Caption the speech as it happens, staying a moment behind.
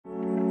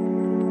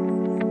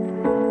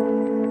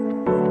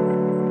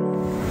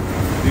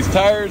These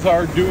tires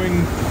are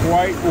doing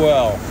quite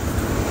well.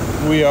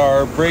 We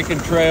are breaking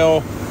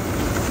trail,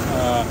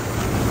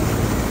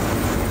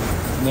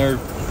 and they're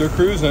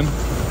cruising.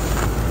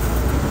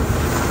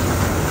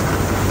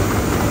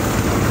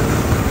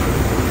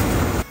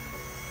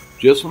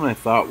 Just when I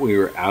thought we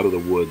were out of the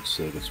woods,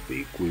 so to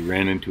speak, we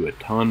ran into a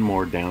ton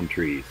more down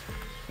trees,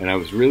 and I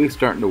was really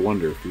starting to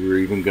wonder if we were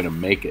even going to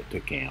make it to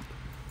camp.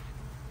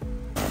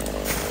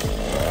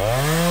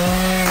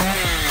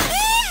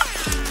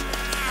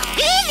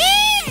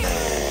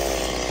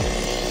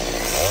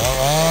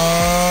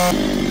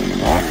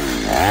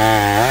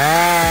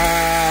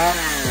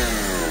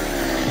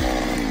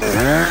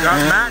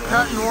 Got Matt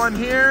cutting one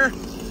here,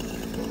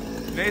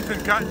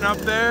 Nathan cutting up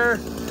there.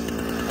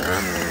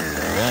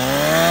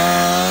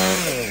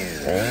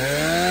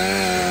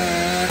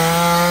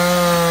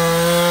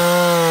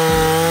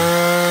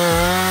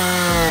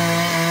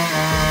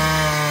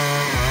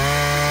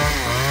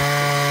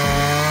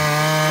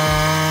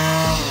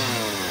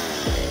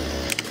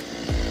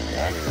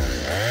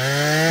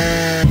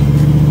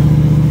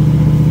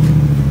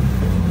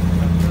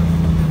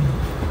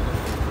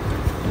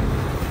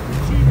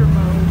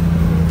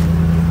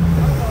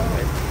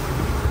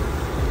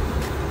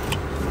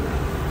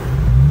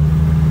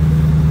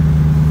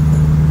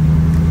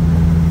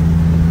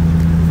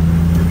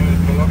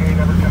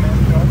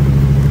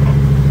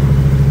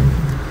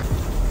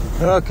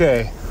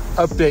 Okay,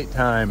 update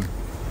time.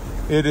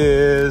 It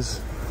is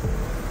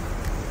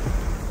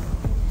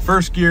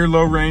first gear,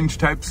 low range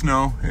type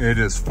snow. It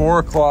is 4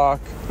 o'clock.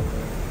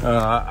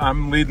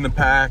 I'm leading the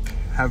pack,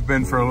 have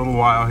been for a little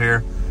while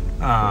here.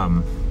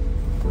 I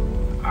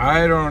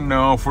don't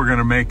know if we're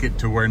gonna make it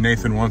to where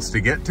Nathan wants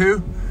to get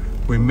to.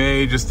 We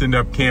may just end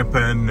up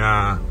camping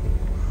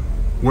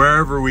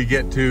wherever we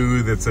get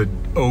to that's an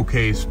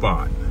okay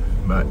spot.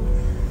 But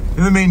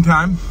in the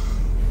meantime,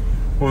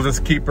 we'll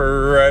just keep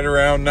her right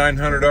around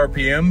 900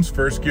 RPMs,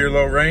 first gear,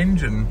 low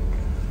range, and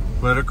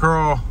let her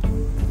crawl.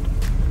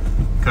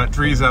 Cut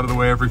trees out of the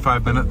way every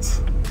 5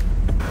 minutes.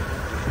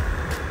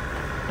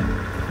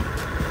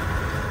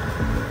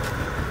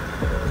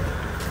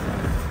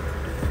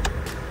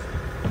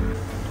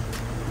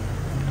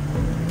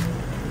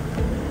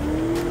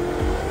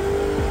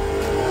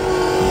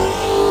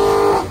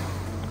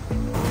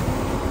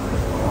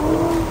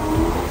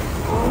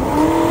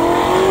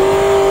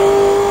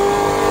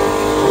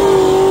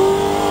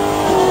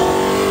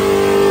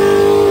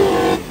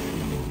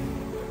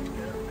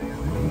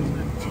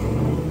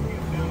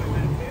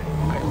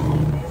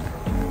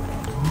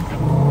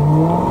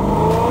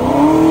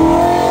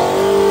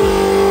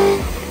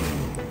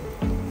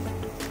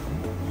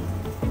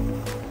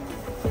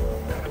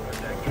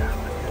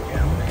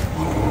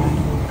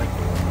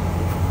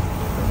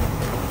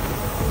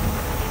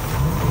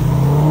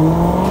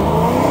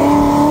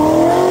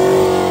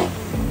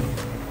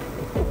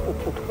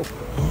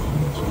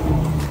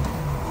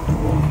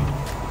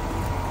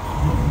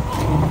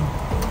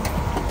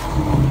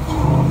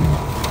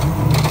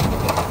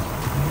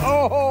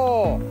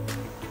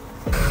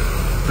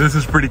 This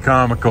is pretty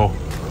comical.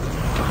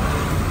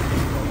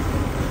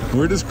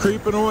 We're just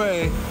creeping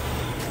away.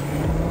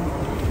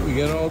 We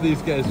got all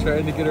these guys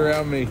trying to get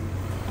around me.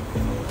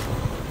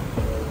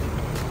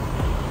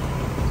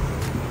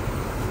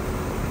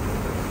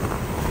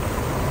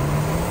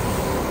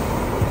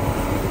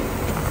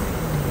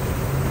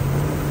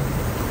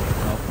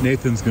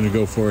 Nathan's gonna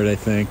go for it, I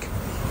think.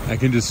 I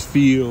can just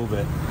feel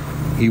that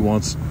he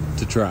wants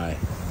to try.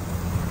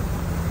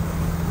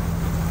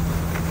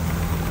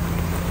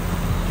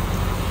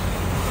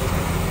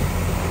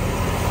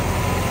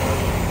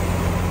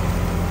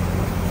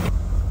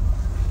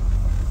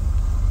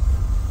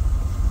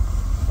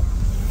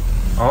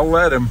 I'll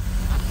let him.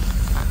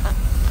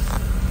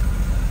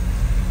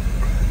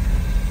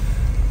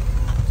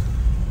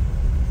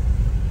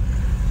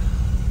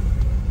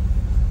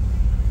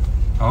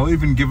 I'll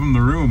even give him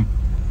the room.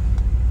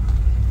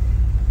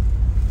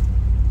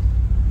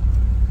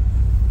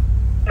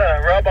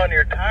 Rub on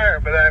your tire,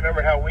 but I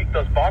remember how weak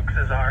those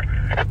boxes are.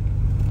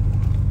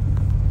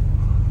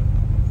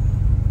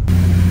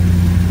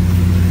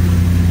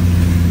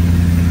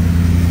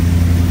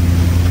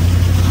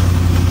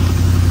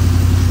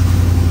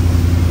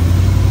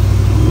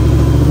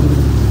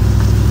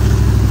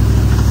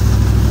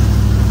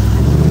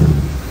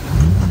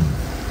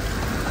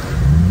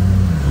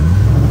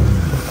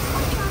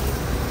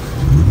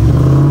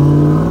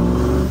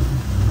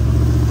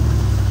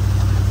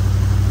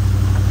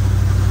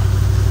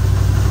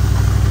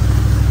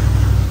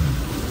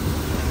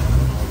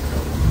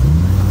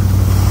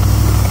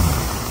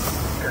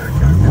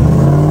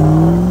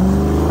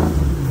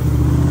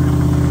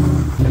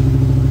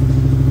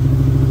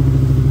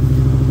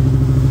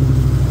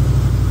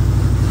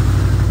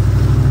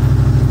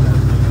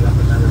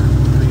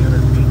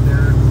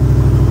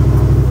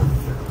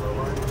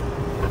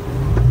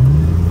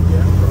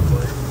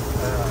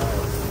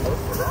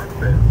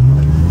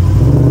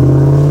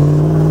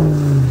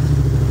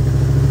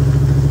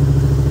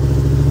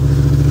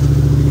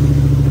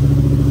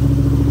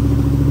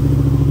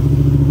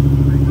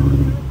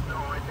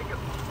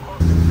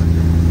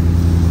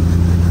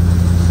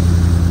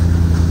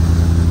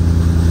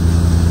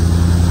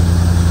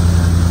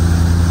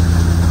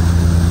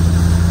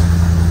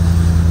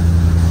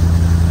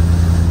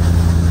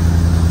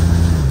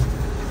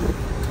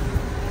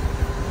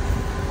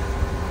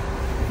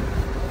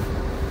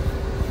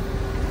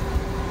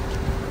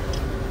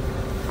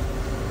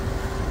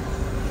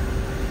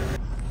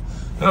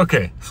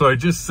 Okay, so I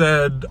just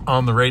said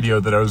on the radio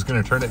that I was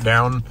going to turn it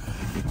down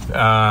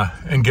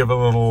and give a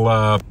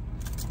little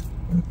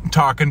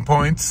talking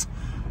points.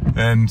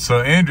 And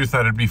so Andrew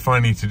thought it'd be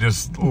funny to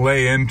just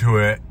lay into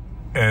it,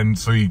 and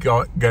so you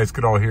guys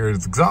could all hear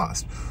his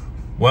exhaust.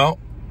 Well,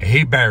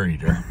 he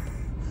buried her.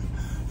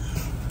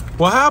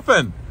 What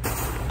happened?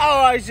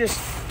 Oh, I was just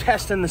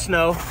testing the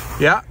snow.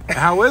 Yeah,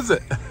 how is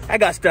it? I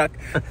got stuck.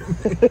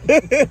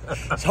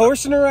 It's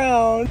horsing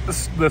around.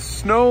 The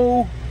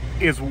snow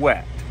is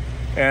wet,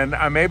 and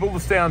I'm able to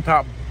stay on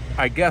top,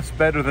 I guess,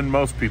 better than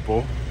most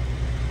people.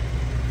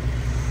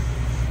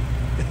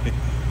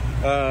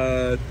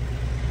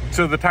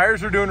 So the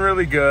tires are doing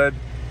really good,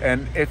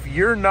 and if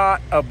you're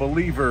not a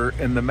believer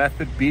in the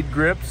Method bead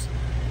grips,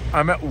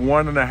 I'm at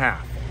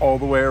 1.5 all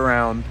the way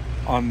around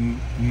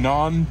on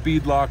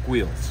non-beadlock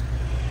wheels.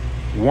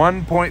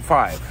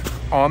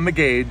 1.5 on the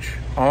gauge,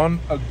 on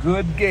a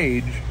good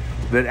gauge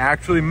that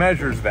actually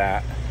measures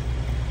that.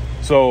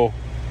 So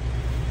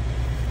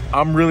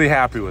I'm really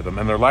happy with them,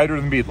 and they're lighter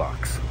than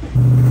beadlocks.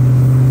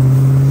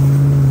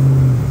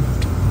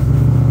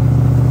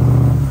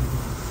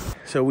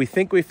 So we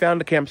think we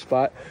found a camp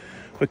spot.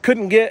 We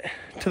couldn't get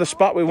to the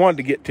spot we wanted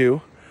to get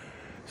to.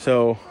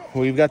 So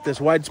we've got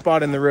this wide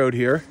spot in the road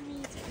here.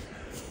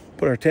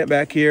 Put our tent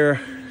back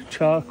here,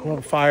 chuck, we'll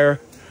have a fire.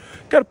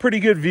 Got a pretty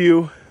good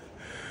view.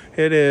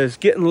 It is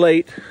getting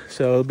late,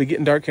 so it'll be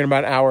getting dark here in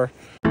about an hour.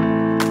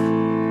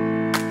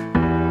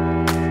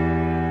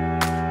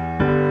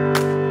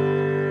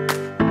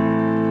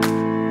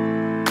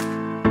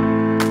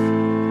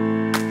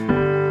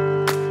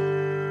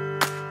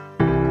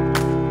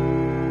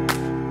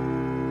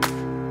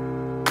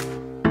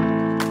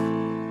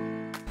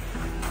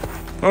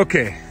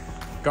 Okay,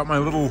 got my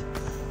little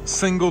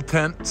single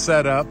tent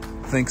set up,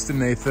 thanks to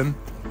Nathan.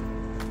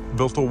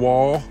 Built a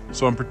wall,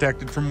 so I'm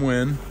protected from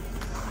wind.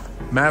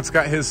 Matt's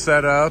got his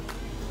set up.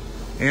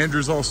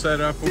 Andrew's all set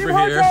up over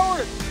here.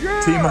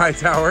 Yeah. Team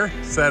Hightower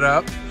set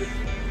up.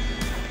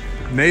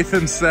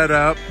 Nathan's set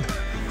up.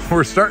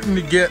 We're starting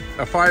to get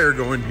a fire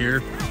going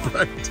here,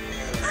 but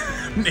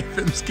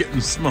Nathan's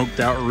getting smoked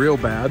out real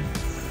bad.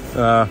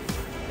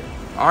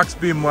 Ox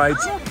beam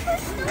lights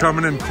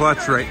coming in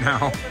clutch right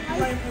now.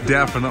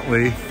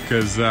 Definitely,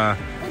 because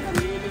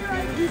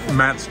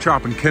Matt's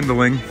chopping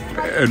kindling,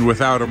 and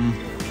without him,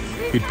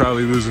 he'd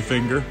probably lose a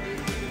finger.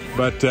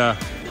 But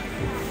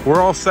we're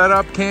all set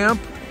up camp.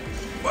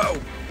 Whoa!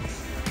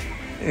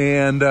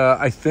 And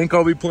I think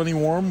I'll be plenty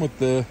warm with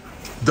the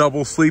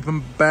double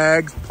sleeping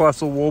bags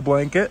plus a wool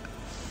blanket.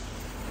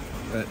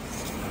 But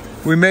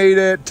we made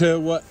it to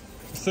what,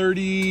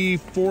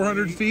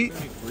 3,400 feet?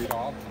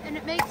 And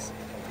it makes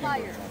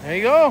fire. There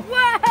you go.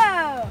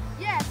 Whoa!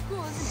 Yeah, it's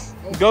cool,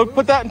 isn't it? Go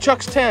put that in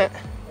Chuck's tent.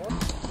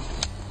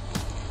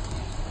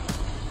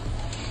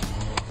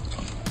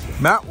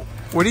 Matt,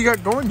 what do you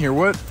got going here?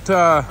 What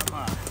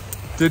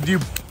did you?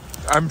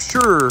 I'm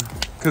sure,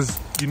 because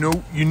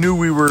you knew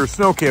we were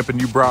snow camping.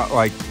 You brought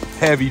like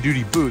heavy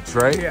duty boots,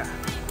 right? Yeah,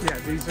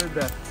 these are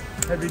the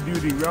heavy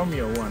duty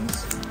Romeo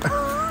ones.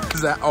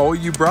 Is that all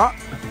you brought?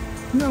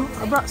 No,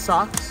 I brought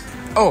socks.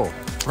 Oh,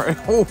 right.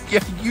 Oh,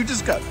 yeah. You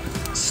just got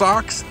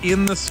socks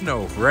in the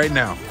snow right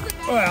now.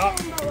 Well,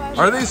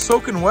 are they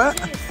soaking wet?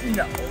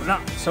 no,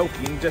 not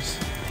soaking,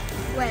 just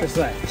Wet.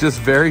 like.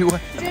 Just very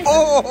wet.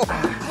 Oh!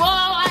 Whoa,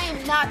 I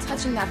am not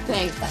touching that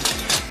thing.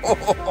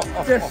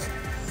 Just,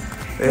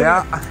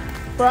 Yeah.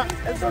 but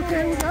it's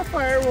okay, we got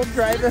fire, we'll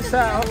dry this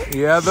out.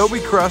 Yeah, they'll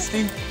be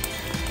crusty.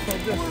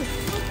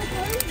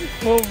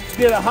 We'll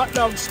get a hot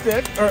dog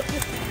stick, or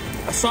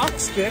a sock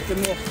stick, and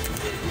we'll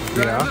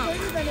dry them out.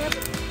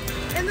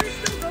 And they're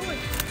still going.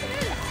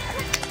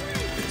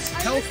 It's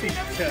healthy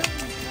to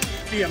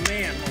be a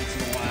man once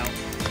in a while.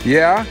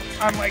 Yeah.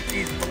 Unlike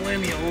these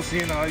millennials,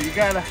 you know, you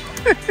gotta,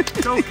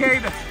 it's okay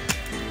to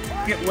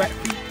get wet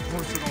feet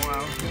once in a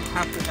while. You don't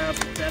have to have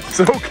the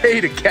best. It's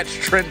okay to catch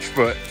trench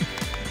foot.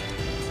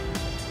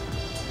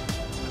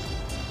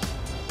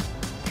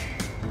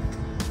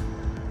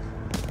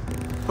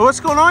 What's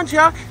going on,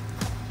 Chuck?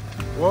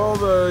 Well,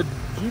 the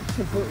Jeep's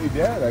completely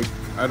dead.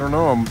 I don't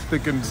know. I'm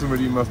thinking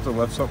somebody must have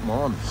left something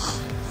on.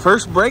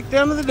 First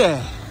breakdown of the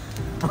day.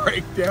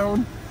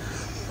 Breakdown?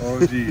 Oh,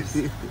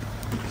 jeez.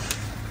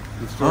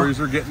 The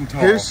stories are getting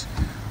tall.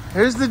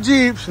 Here's the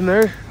Jeeps, and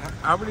they're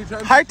How many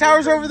times?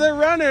 Hightower's over there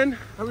running.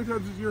 How many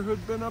times has your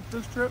hood been up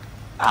this trip?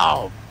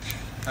 Oh,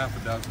 Half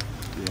a dozen.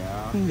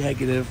 Yeah.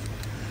 negative.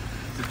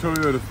 The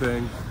Toyota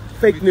thing.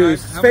 Fake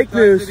news. How Fake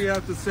many times news. did he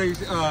have to say,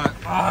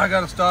 I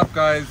gotta stop,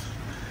 guys.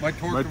 My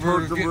torque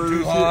converter's getting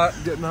too hot.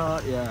 Getting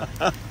hot, yeah.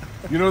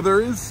 You know, there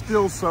is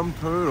still some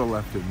Toyota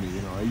left in me.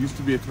 You know, I used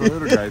to be a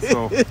Toyota guy,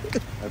 so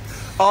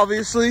that's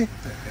Obviously.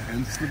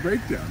 hence the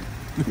breakdown.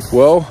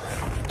 Well,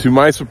 to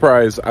my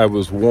surprise, I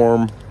was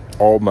warm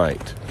all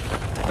night.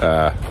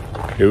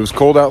 It was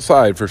cold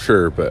outside for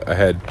sure, but I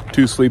had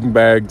 2 sleeping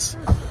bags,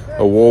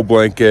 a wool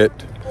blanket,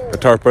 a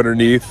tarp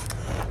underneath,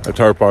 a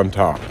tarp on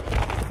top,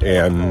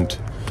 and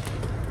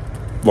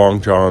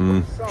long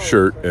john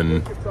shirt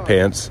and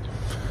pants.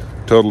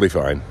 Totally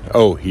fine.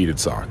 Oh, heated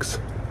socks.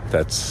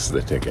 That's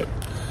the ticket.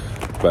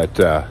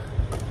 But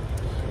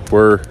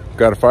we're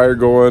got a fire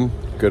going,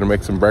 gonna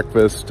make some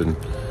breakfast and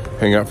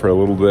hang out for a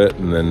little bit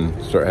and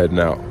then start heading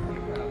out.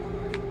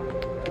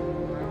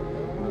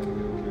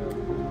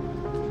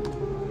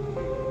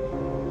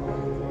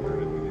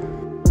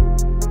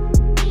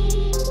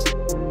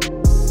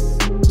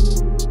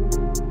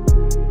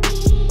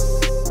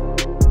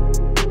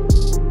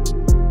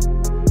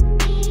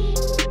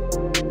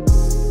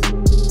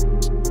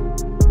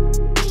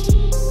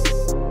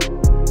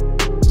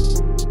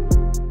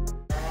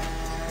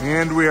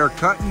 And we are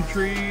cutting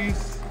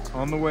trees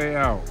on the way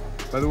out.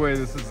 By the way,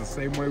 this is the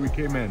same way we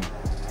came in.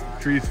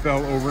 Trees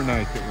fell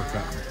overnight that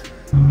we're cutting.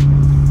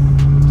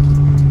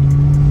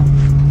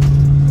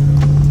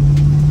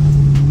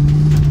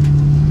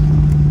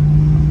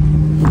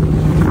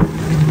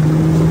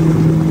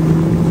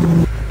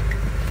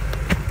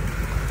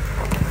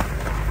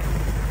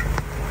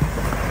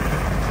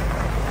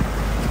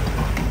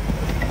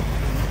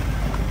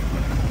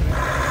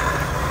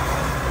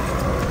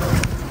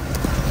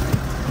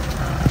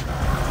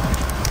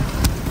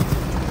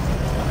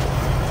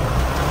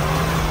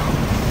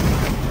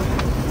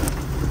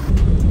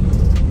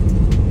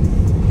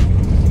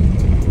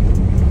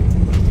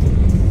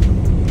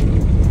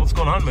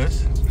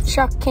 Miss?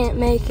 Chuck can't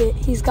make it.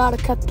 He's got to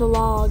cut the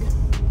log.